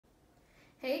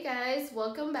Hey guys,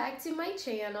 welcome back to my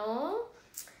channel.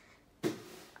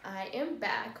 I am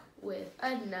back with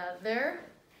another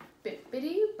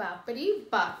Bibbidi Bobbidi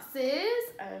boxes.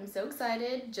 I'm so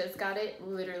excited, just got it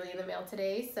literally in the mail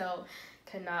today, so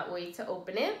cannot wait to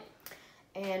open it.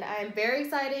 And I'm very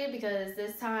excited because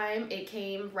this time it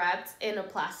came wrapped in a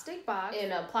plastic box,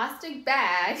 in a plastic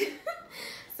bag.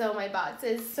 So my box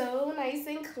is so nice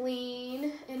and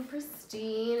clean and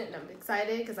pristine, and I'm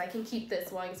excited because I can keep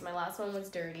this one because my last one was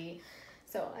dirty.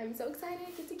 So I'm so excited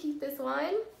I get to keep this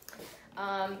one.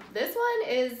 This one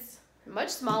is much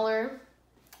smaller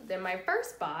than my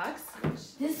first box.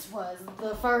 This was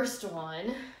the first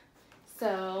one.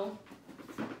 So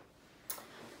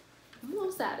I'm a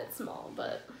little sad it's small,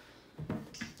 but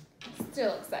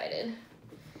still excited.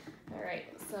 All right,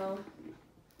 so.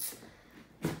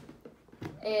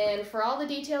 And for all the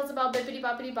details about Bibbidi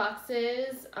Bobbidi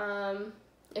boxes,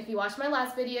 if you watched my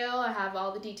last video, I have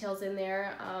all the details in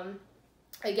there.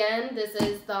 Again, this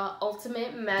is the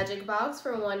ultimate magic box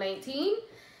for $119.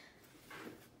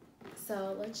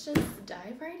 So let's just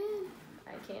dive right in.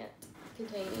 I can't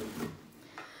contain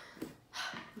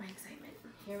my excitement.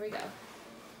 Here we go.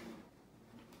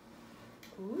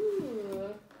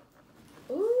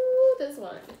 Ooh, this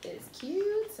one is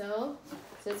cute. So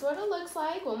this is what it looks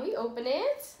like when we open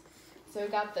it. So we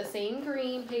got the same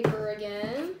green paper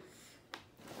again.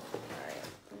 All right.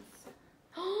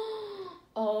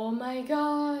 Oh my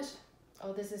gosh.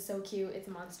 Oh, this is so cute. It's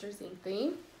Monsters Inc.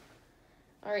 theme.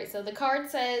 All right, so the card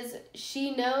says,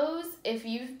 she knows if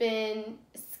you've been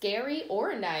scary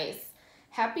or nice.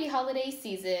 Happy holiday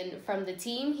season from the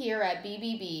team here at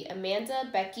BBB, Amanda,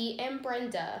 Becky, and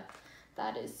Brenda.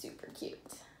 That is super cute.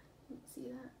 See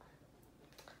that?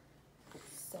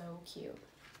 So cute.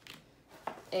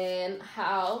 And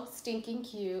how stinking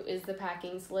cute is the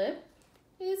packing slip?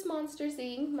 It's Monsters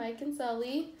Inc., Mike and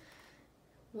Sully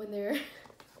when they're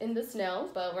in the snow,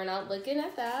 but we're not looking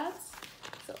at that.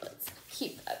 So let's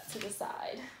keep that to the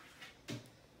side.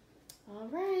 All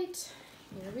right,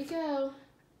 here we go.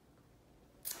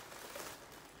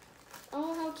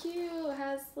 Oh, how cute. It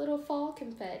has little fall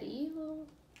confetti, little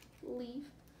leaf.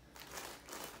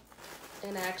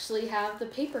 And I actually have the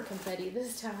paper confetti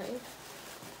this time.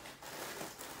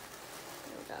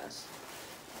 Oh gosh.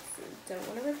 Don't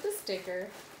want to rip the sticker.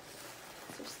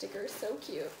 Your sticker is so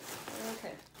cute.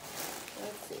 Okay,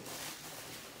 let's see.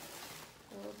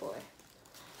 Oh boy.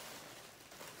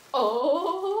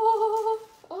 Oh,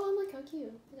 look how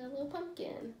cute. We got a little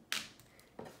pumpkin.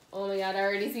 Oh my god, I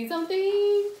already see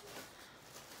something.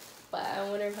 But I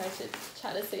wonder if I should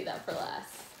try to save that for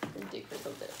last and dig for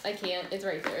something. I can't, it's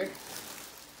right there.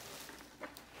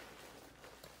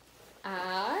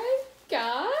 I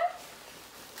got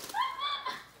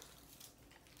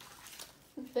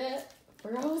the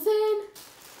Frozen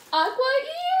Aqua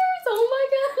ears. Oh my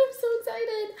god, I'm so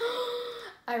excited.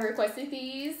 I requested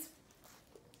these,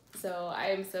 so I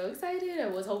am so excited. I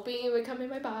was hoping it would come in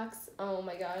my box. Oh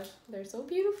my gosh, they're so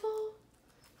beautiful.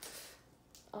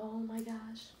 Oh my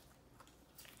gosh.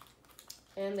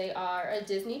 And they are a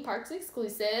Disney Parks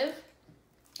exclusive.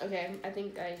 Okay, I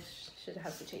think I should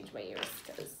have to change my ears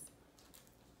because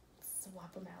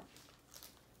swap them out.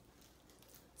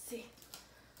 See,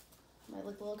 might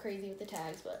look a little crazy with the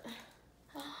tags, but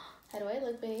how do I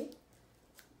look, babe?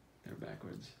 They're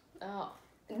backwards. Oh,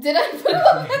 did I put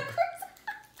them backwards?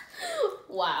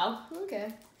 Wow.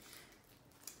 Okay,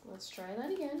 let's try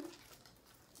that again.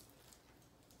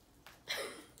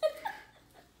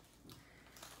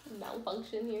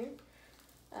 Malfunction here.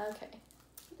 Okay,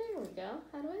 there we go.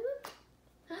 How do I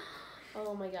look?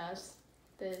 Oh my gosh,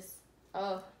 this.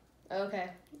 Oh, okay.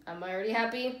 I'm already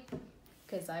happy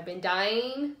because I've been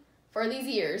dying for these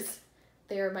ears.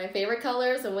 They are my favorite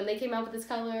colors, and when they came out with this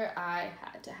color, I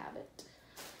had to have it.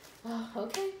 Oh,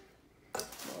 okay.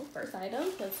 Well, first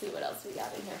item. Let's see what else we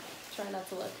got in here. Try not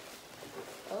to look.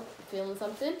 Oh, feeling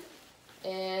something.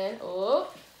 And, oh,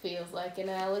 feels like an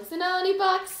Alex and Ani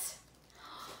box.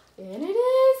 And it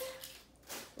is.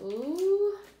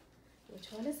 Ooh.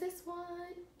 Which one is this one?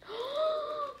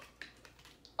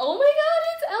 Oh my god,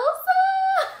 it's Elsa!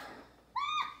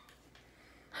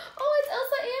 Oh, it's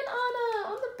Elsa and Anna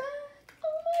on the back.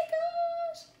 Oh my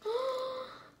gosh.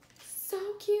 So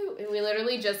cute. And we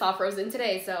literally just saw Frozen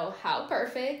today, so how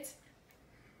perfect.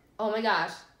 Oh my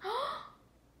gosh.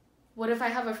 What if I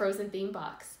have a Frozen theme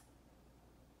box?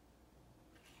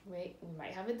 Wait, we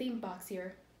might have a theme box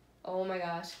here. Oh my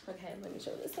gosh. Okay, let me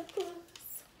show this up close.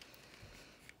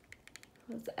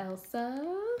 That's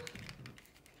Elsa.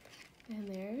 And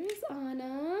there's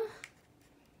Anna.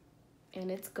 And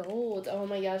it's gold. Oh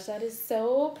my gosh, that is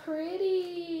so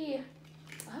pretty.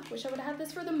 I wish I would have had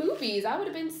this for the movies. I would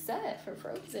have been set for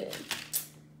Frozen.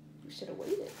 We should have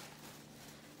waited.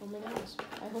 Oh my gosh.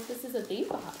 I hope this is a theme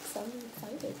box. I'm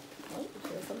excited. Oh,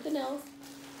 here's something else.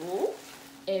 Oh,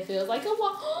 it feels like a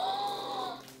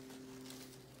wall.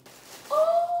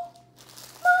 Oh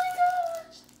my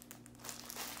gosh.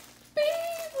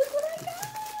 Babe, look what I got.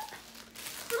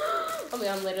 Oh my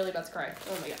god, I'm literally about to cry.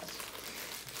 Oh my gosh.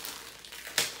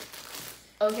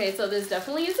 Okay, so this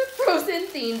definitely is a Frozen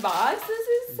theme box. This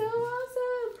is so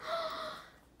awesome.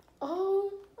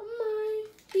 Oh my,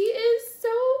 he is so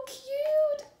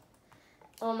cute.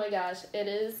 Oh my gosh, it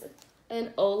is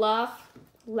an Olaf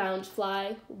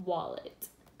Loungefly wallet.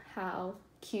 How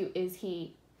cute is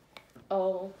he?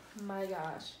 Oh my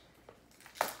gosh.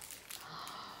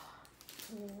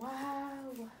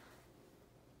 Wow.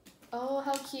 Oh,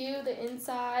 how cute. The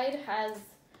inside has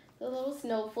the little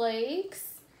snowflakes.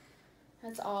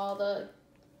 That's all the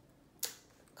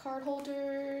card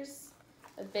holders.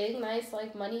 A big, nice,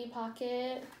 like, money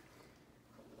pocket.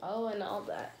 Oh, and all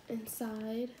that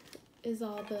inside is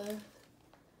all the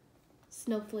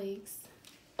snowflakes.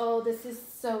 Oh, this is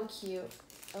so cute.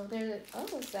 Oh,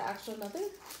 is the actual another?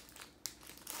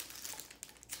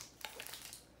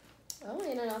 Oh,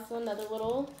 and then also another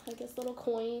little, I guess, little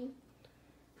coin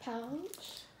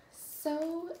pouch.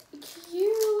 So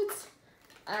cute.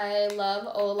 I love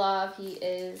Olaf. He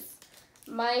is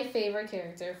my favorite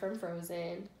character from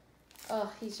Frozen.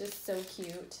 Oh, he's just so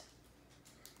cute.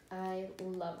 I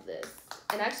love this.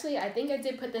 And actually, I think I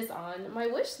did put this on my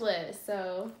wish list.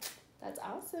 So that's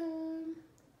awesome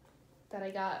that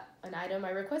I got an item I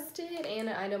requested and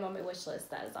an item on my wish list.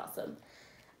 That is awesome.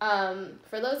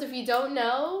 For those of you who don't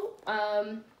know,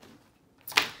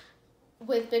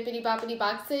 with Bibbidi Bobbidi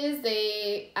boxes,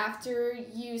 after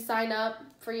you sign up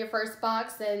for your first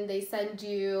box, then they send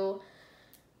you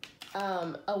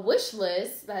a wish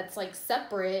list that's like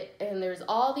separate, and there's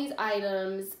all these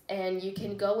items, and you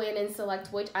can go in and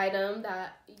select which item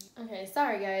that. Okay,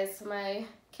 sorry guys, my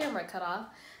camera cut off.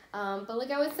 But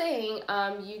like I was saying,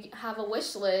 you have a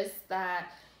wish list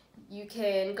that you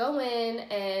can go in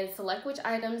and select which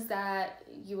items that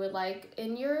you would like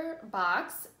in your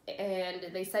box, and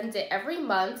they send it every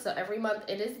month, so every month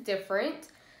it is different.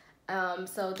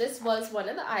 So this was one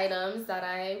of the items that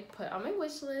I put on my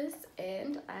wish list,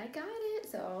 and I got it,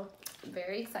 so I'm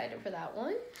very excited for that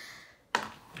one.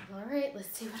 All right,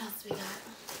 let's see what else we got.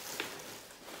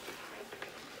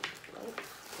 Oh,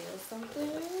 feel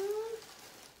something.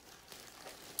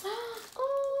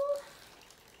 Oh,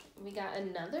 we got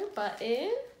another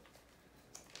button.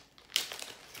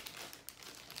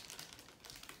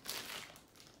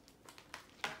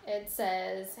 It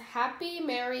says, Happy,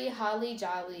 Merry, Holly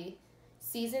Jolly,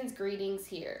 Season's Greetings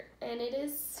here. And it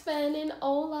is Sven and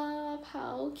Olaf.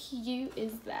 How cute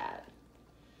is that?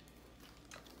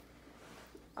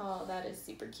 Oh, that is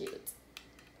super cute.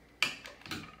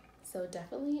 So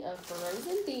definitely a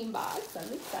Frozen theme box.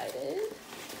 I'm excited.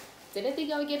 Didn't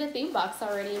think I would get a theme box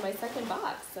already in my second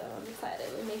box, so I'm excited.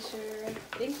 Let me make sure. I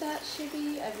think that should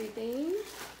be everything.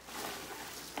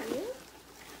 Yeah.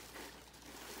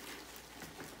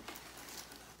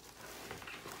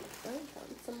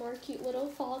 Some more cute little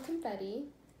fall confetti.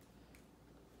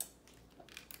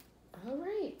 All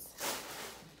right.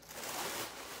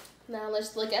 Now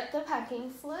let's look at the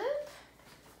packing slip.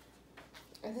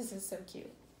 Oh, this is so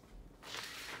cute.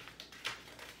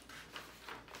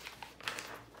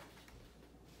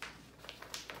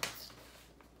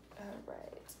 All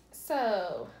right.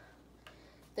 So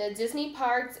the Disney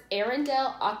Parks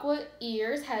Arendelle Aqua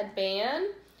Ears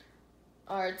headband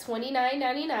are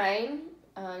 $29.99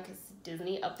 because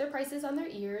Disney upped their prices on their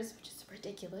ears, which is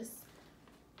ridiculous.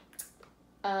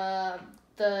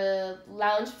 The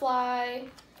Loungefly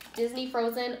Disney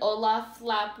Frozen Olaf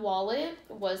Flap wallet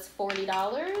was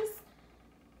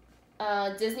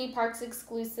 $40. Disney Parks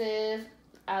exclusive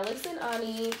Alex and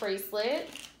Annie bracelet.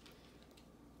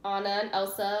 Anna and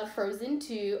Elsa Frozen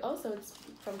 2. Oh, so it's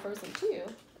from Frozen 2.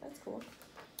 That's cool.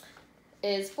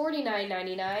 Is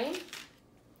 $49.99.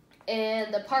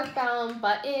 And the Park Bound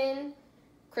button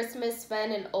Christmas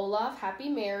Sven and Olaf Happy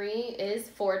Merry is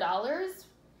 $4,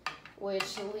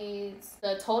 which leads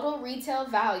the total retail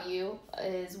value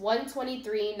is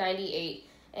 $123.98,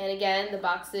 and again the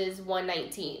box is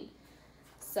 $119.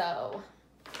 So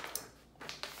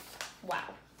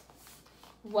wow,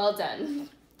 well done.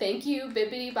 Thank you,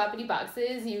 Bibbidi Bobbidi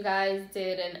Boxes. You guys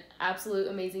did an absolute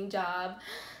amazing job.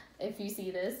 If you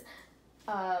see this,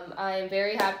 I am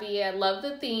very happy. I love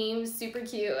the theme, super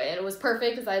cute, and it was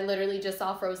perfect because I literally just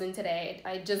saw Frozen today.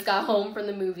 I just got home from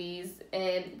the movies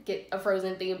and get a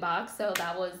Frozen theme box, so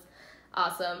that was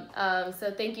Awesome.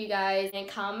 So thank you guys. And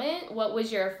comment what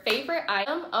was your favorite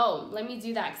item. Oh, let me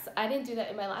do that 'cause I didn't do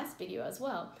that in my last video as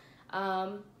well.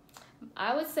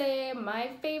 I would say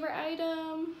my favorite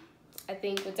item, I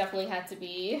think would definitely have to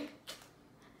be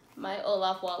my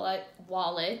Olaf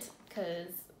wallet,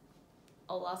 because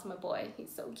Olaf's my boy.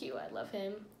 He's so cute. I love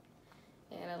him.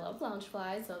 And I love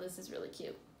Loungefly, so this is really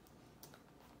cute.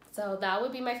 So that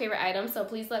would be my favorite item. So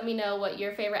please let me know what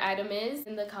your favorite item is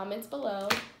in the comments below.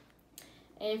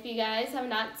 And if you guys have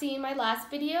not seen my last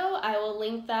video, I will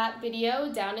link that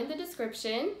video down in the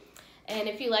description. And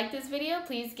if you like this video,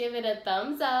 please give it a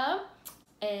thumbs up.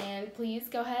 And please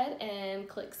go ahead and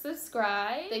click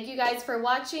subscribe. Thank you guys for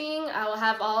watching. I will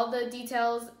have all the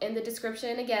details in the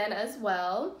description again as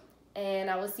well. And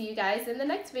I will see you guys in the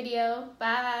next video.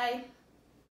 Bye.